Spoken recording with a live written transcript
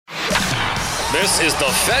This is the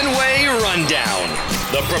Fenway Rundown,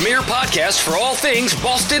 the premier podcast for all things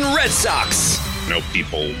Boston Red Sox. I know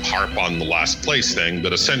people harp on the last place thing,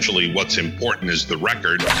 but essentially what's important is the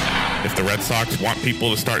record. If the Red Sox want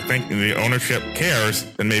people to start thinking the ownership cares,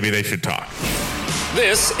 then maybe they should talk.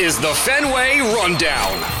 This is the Fenway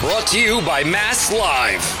Rundown, brought to you by Mass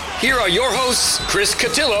Live. Here are your hosts, Chris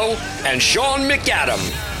Cotillo and Sean McAdam.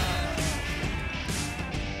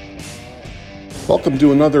 Welcome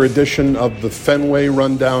to another edition of the Fenway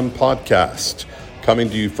Rundown podcast, coming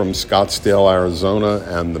to you from Scottsdale, Arizona,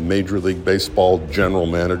 and the Major League Baseball General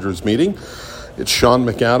Managers meeting. It's Sean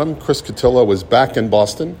McAdam. Chris Cotillo is back in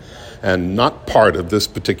Boston and not part of this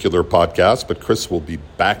particular podcast, but Chris will be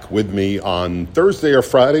back with me on Thursday or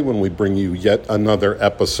Friday when we bring you yet another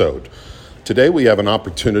episode. Today we have an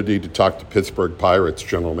opportunity to talk to Pittsburgh Pirates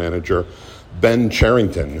General Manager Ben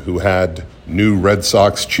Cherington, who had new Red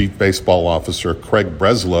Sox Chief Baseball Officer Craig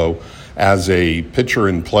Breslow as a pitcher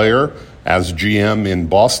and player, as GM in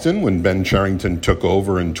Boston when Ben Cherington took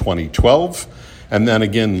over in 2012, and then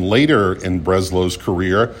again later in Breslow's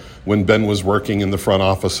career when Ben was working in the front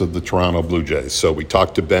office of the Toronto Blue Jays. So we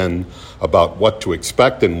talked to Ben about what to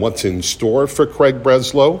expect and what's in store for Craig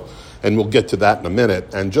Breslow, and we'll get to that in a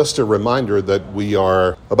minute. And just a reminder that we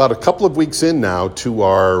are about a couple of weeks in now to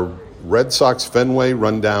our Red Sox Fenway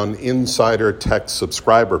Rundown Insider Text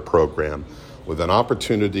Subscriber Program, with an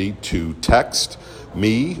opportunity to text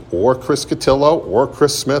me or Chris Cotillo or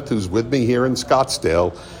Chris Smith, who's with me here in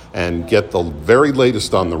Scottsdale, and get the very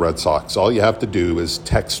latest on the Red Sox. All you have to do is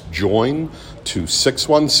text JOIN to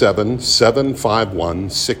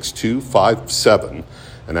 617-751-6257.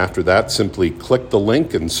 And after that, simply click the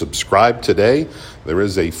link and subscribe today. There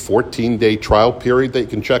is a 14-day trial period that you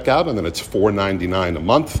can check out, and then it's $4.99 a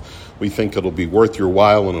month. We think it'll be worth your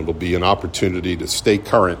while, and it'll be an opportunity to stay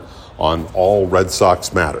current on all Red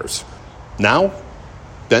Sox matters. Now,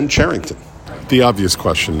 Ben Cherington. The obvious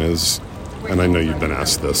question is, and I know you've been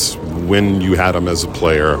asked this, when you had him as a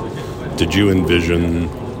player, did you envision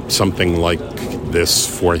something like this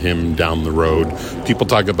for him down the road? People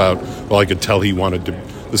talk about, well, I could tell he wanted to,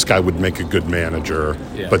 this guy would make a good manager,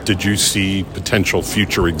 but did you see potential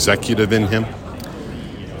future executive in him?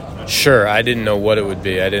 Sure. I didn't know what it would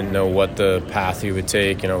be. I didn't know what the path he would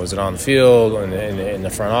take. Was it on the field, in the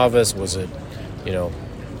front office? Was it,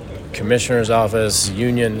 commissioner's office,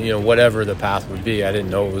 union, whatever the path would be. I didn't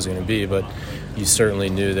know what it was going to be, but you certainly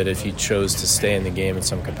knew that if he chose to stay in the game in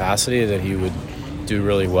some capacity, that he would do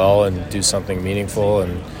really well and do something meaningful,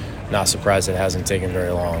 and not surprised it hasn't taken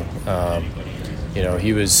very long.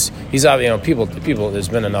 He's people, there's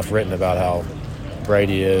been enough written about how bright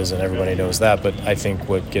he is, and everybody knows that, but I think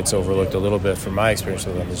what gets overlooked a little bit from my experience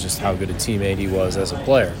with him is just how good a teammate he was as a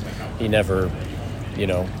player. He never,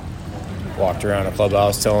 walked around a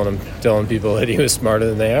clubhouse telling people that he was smarter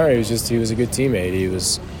than they are. He was a good teammate. He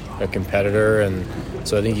was a competitor, and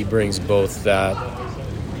so I think he brings both that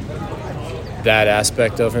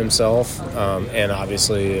aspect of himself, and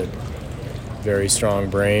obviously a very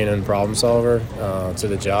strong brain and problem solver to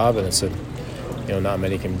the job. And it's not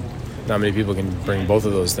many people can bring both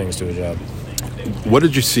of those things to a job. What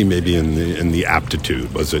did you see maybe in the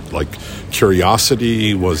aptitude? Was it like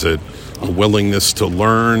curiosity? Was it a willingness to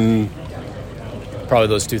learn? Probably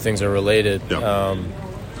those two things are related. Yeah.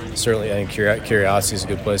 Certainly, I think curiosity is a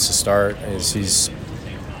good place to start.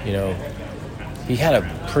 He had a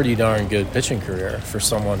pretty darn good pitching career for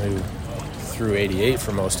someone who threw 88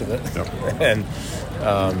 for most of it. Yep. And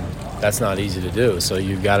that's not easy to do. So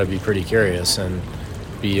you've got to be pretty curious and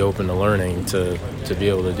be open to learning to be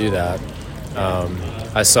able to do that.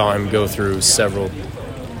 I saw him go through several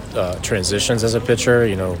transitions as a pitcher,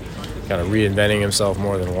 kind of reinventing himself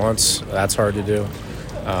more than once. That's hard to do.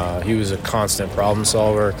 He was a constant problem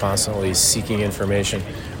solver, constantly seeking information.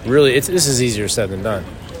 Really, this is easier said than done.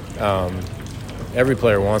 Every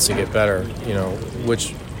player wants to get better,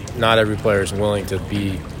 which not every player is willing to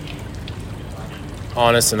be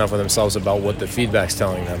honest enough with themselves about what the feedback's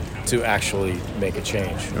telling them to actually make a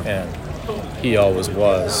change. Yeah. And he always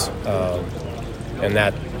was. And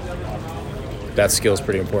that skill is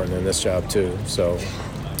pretty important in this job too. So,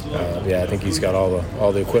 I think he's got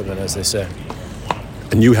all the equipment, as they say.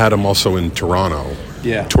 And you had him also in Toronto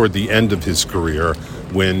toward the end of his career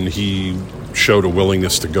when he showed a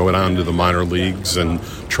willingness to go down to the minor leagues and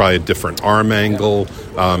try a different arm angle.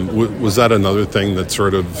 Was that another thing that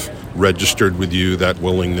sort of registered with you, that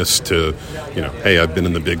willingness to, hey, I've been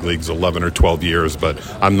in the big leagues 11 or 12 years, but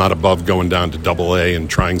I'm not above going down to Double-A and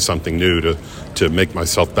trying something new to make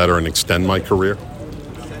myself better and extend my career?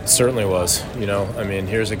 Certainly was.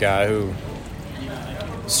 Here's a guy who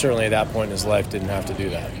certainly at that point in his life didn't have to do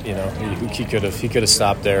that. He could have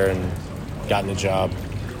stopped there and gotten a job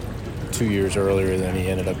 2 years earlier than he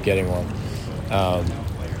ended up getting one.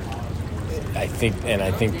 I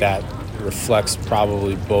think that reflects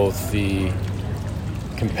probably both the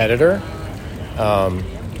competitor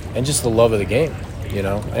and just the love of the game,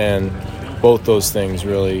 and both those things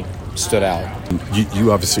really stood out.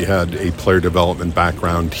 You obviously had a player development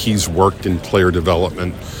background. He's worked in player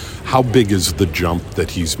development. How big is the jump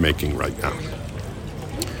that he's making right now?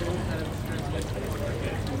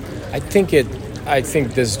 I think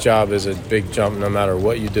this job is a big jump no matter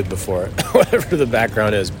what you did before it, whatever the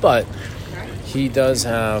background is. But he's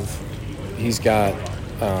got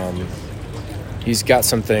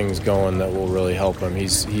some things going that will really help him.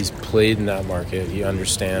 He's played in that market. He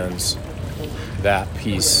understands that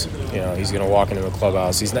piece. He's going to walk into a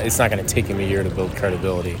clubhouse. It's not going to take him a year to build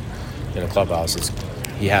credibility in a clubhouse.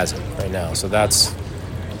 He has it right now. So that's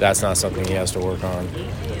not something he has to work on.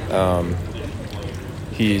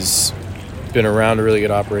 He's been around a really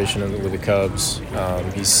good operation with the Cubs.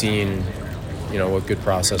 He's seen, what good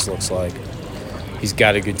process looks like. He's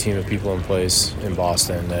got a good team of people in place in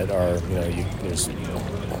Boston that are, there's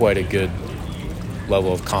quite a good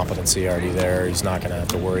level of competency already there. He's not going to have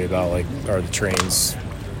to worry about, are the trains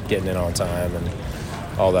getting in on time and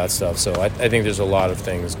all that stuff. So I think there's a lot of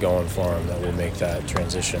things going for him that will make that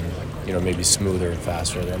transition, maybe smoother and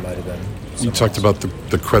faster than it might have been. You talked about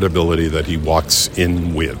the credibility that he walks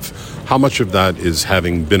in with. How much of that is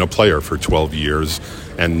having been a player for 12 years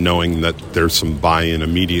and knowing that there's some buy-in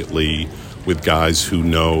immediately with guys who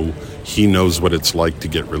know he knows what it's like to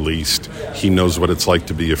get released. He knows what it's like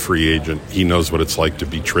to be a free agent. He knows what it's like to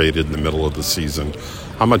be traded in the middle of the season.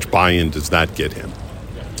 How much buy-in does that get him?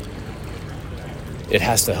 It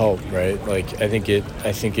has to help, right? I think it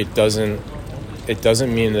doesn't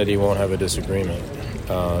mean that he won't have a disagreement.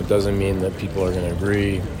 It doesn't mean that people are going to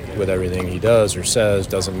agree with everything he does or says.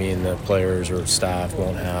 Doesn't mean that players or staff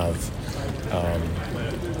won't have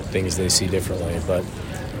things they see differently. But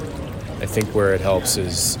I think where it helps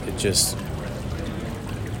is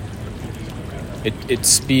it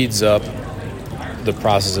speeds up the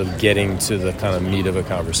process of getting to the kind of meat of a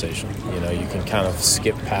conversation. You can kind of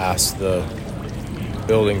skip past the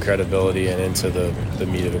building credibility and into the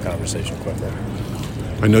meat of a conversation quicker.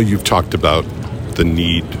 I know you've talked about the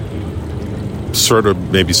need, sort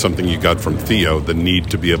of maybe something you got from Theo, the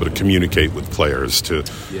need to be able to communicate with players, to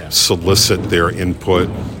solicit their input,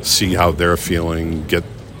 see how they're feeling, get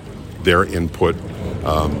their input.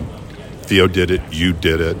 Theo did it, you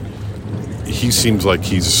did it. He seems like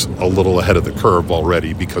he's a little ahead of the curve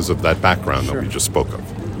already because of that background that we just spoke of.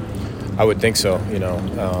 I would think so.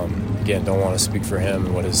 Again, don't want to speak for him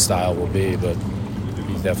and what his style will be, but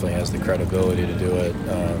he definitely has the credibility to do it.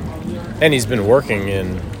 And he's been working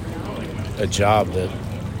in a job that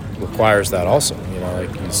requires that also.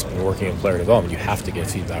 He's been working in player development. You have to get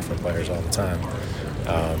feedback from players all the time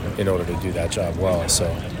in order to do that job well.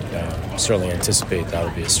 So certainly anticipate that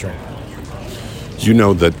would be a strength. You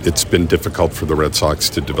know that it's been difficult for the Red Sox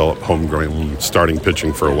to develop homegrown starting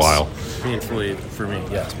pitching for a while. Painfully for me,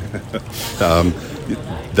 yes.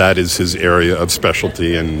 That is his area of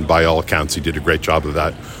specialty, and by all accounts, he did a great job of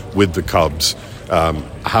that with the Cubs.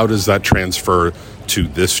 How does that transfer to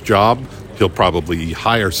this job? He'll probably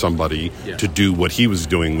hire somebody to do what he was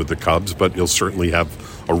doing with the Cubs, but he'll certainly have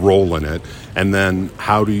a role in it. And then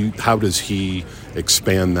how does he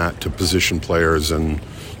expand that to position players and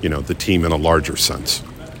the team in a larger sense?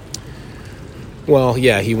 Well,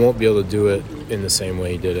 he won't be able to do it in the same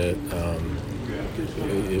way he did it.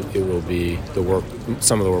 It will be the work.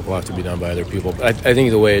 Some of the work will have to be done by other people. But I think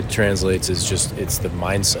the way it translates is it's the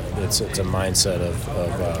mindset. It's a mindset of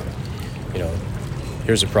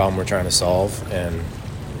here's a problem we're trying to solve, and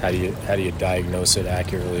how do you diagnose it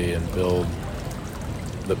accurately and build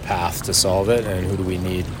the path to solve it, and who do we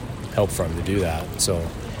need help from to do that? So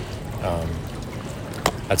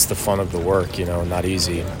that's the fun of the work. Not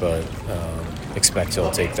easy, but expect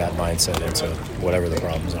he'll take that mindset into whatever the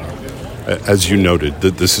problems are. As you noted,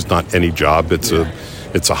 this is not any job. It's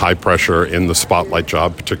a high pressure in the spotlight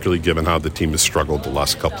job, particularly given how the team has struggled the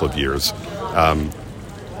last couple of years.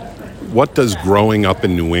 What does growing up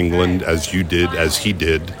in New England, as he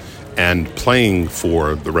did, and playing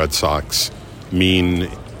for the Red Sox mean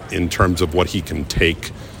in terms of what he can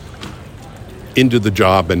take into the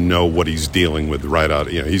job and know what he's dealing with right out?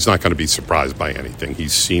 He's not going to be surprised by anything.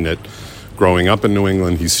 He's seen it growing up in New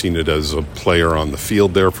England. He's seen it as a player on the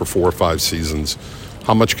field there for 4 or 5 seasons.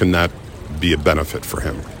 How much can that be a benefit for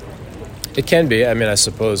him? It can be. I mean, I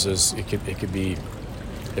suppose there could be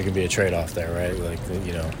a trade-off there, right?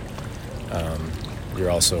 you're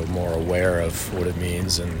also more aware of what it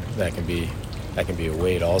means, and that can be a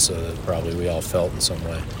weight also that probably we all felt in some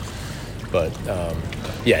way. But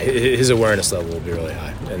his awareness level will be really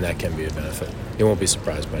high, and that can be a benefit. He won't be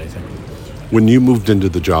surprised by anything. When you moved into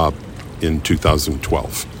the job in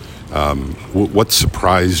 2012, what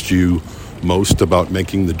surprised you most about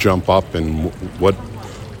making the jump up, and what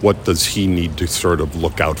does he need to sort of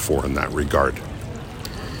look out for in that regard?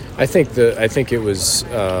 I think it was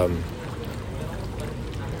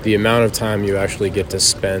the amount of time you actually get to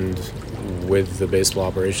spend with the baseball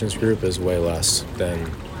operations group is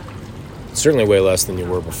certainly way less than you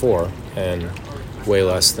were before, and way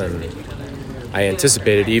less than I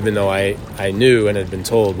anticipated, even though I knew and had been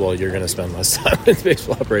told, well, you're going to spend less time in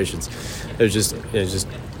baseball operations. There's just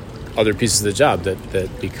other pieces of the job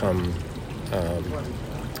that become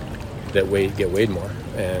get weighed more,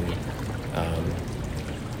 and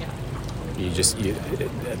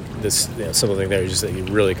this simple thing there is just that it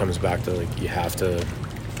really comes back to, like, you have to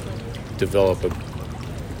develop a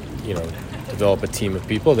team of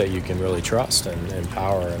people that you can really trust and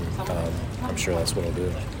empower, and I'm sure that's what I'll do.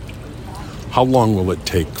 How long will it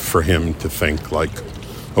take for him to think like,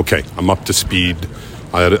 okay, I'm up to speed,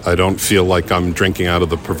 I don't feel like I'm drinking out of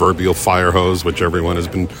the proverbial fire hose, which everyone has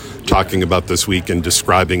been talking about this week and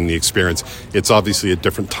describing the experience. It's obviously a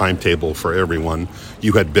different timetable for everyone.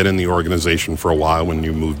 You had been in the organization for a while when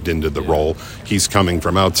you moved into the role. He's coming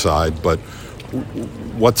from outside, but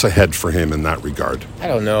what's ahead for him in that regard? I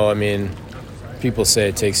don't know. I mean, people say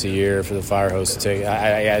it takes a year for the fire hose to take.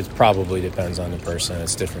 It probably depends on the person.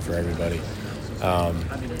 It's different for everybody.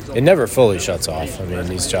 It never fully shuts off. I mean,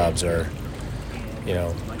 these jobs are,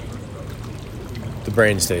 the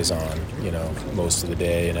brain stays on, most of the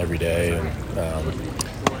day and every day. And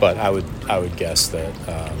but I would guess that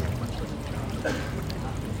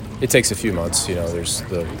it takes a few months. There's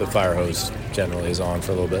the fire hose generally is on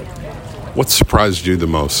for a little bit. What surprised you the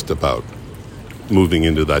most about moving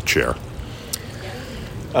into that chair?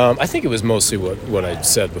 I think it was mostly what I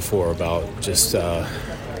said before about just,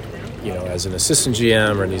 as an assistant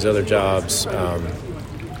GM or in these other jobs,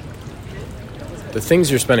 the things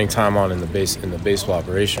you're spending time on in the baseball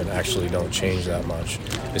operation actually don't change that much.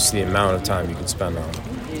 It's the amount of time you can spend on it.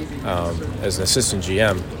 As an assistant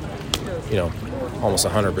GM, almost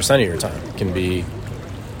 100% of your time can be,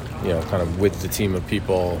 kind of with the team of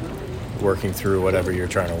people working through whatever you're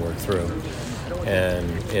trying to work through. And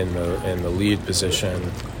in the lead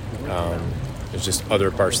position, there's just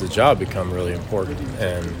other parts of the job become really important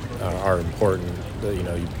and are important.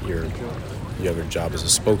 You have a job as a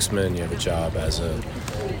spokesman. You have a job as a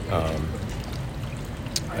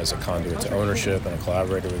conduit to ownership and a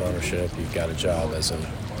collaborator with ownership. You've got a job as a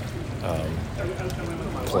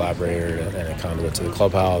collaborator and a conduit to the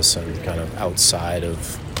clubhouse and kind of outside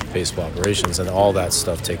of baseball operations, and all that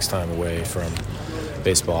stuff takes time away from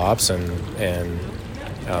baseball ops, and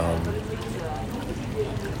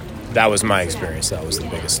that was my experience. That was the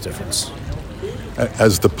biggest difference.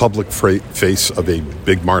 As the public face of a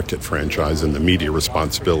big market franchise and the media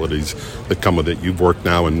responsibilities that come with it, you've worked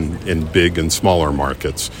now in big and smaller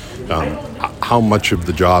markets. How much of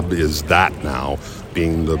the job is that now,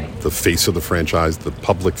 being the face of the franchise, the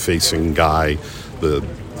public-facing guy, the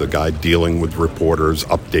guy dealing with reporters,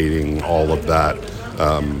 updating all of that?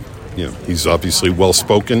 He's obviously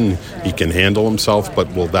well-spoken. He can handle himself,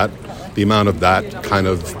 but will the amount of that kind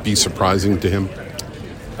of be surprising to him?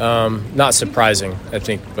 Not surprising, I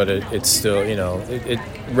think, but it's still,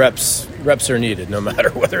 reps are needed no matter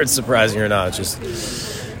whether it's surprising or not. It's just,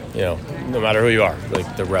 no matter who you are,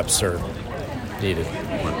 like, the reps are needed.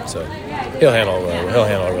 So he'll handle it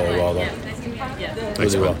really well, though.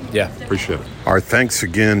 Thanks, really well. Yeah. Appreciate it. Our thanks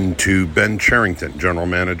again to Ben Cherington, General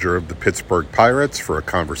Manager of the Pittsburgh Pirates, for a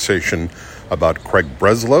conversation about Craig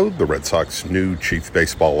Breslow, the Red Sox new Chief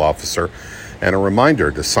Baseball Officer, and a reminder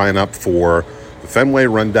to sign up for the Fenway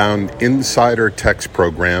Rundown Insider Text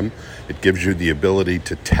Program. It gives you the ability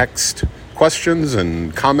to text questions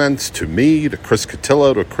and comments to me, to Chris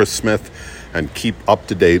Cotillo, to Chris Smith, and keep up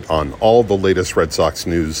to date on all the latest Red Sox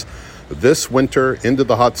news this winter, into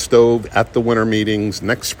the hot stove, at the winter meetings,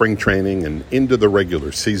 next spring training, and into the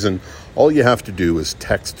regular season. All you have to do is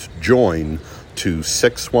text JOIN to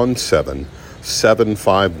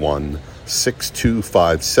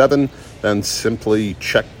 617-751-6257, then simply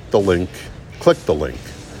click the link,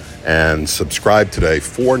 and subscribe today.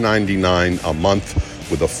 $4.99 a month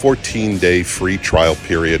with a 14-day free trial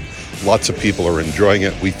period. Lots of people are enjoying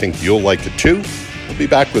it. We think you'll like it too. We'll be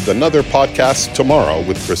back with another podcast tomorrow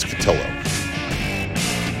with Chris Cotillo.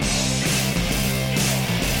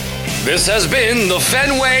 This has been the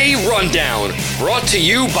Fenway Rundown, brought to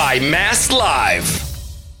you by Mass Live.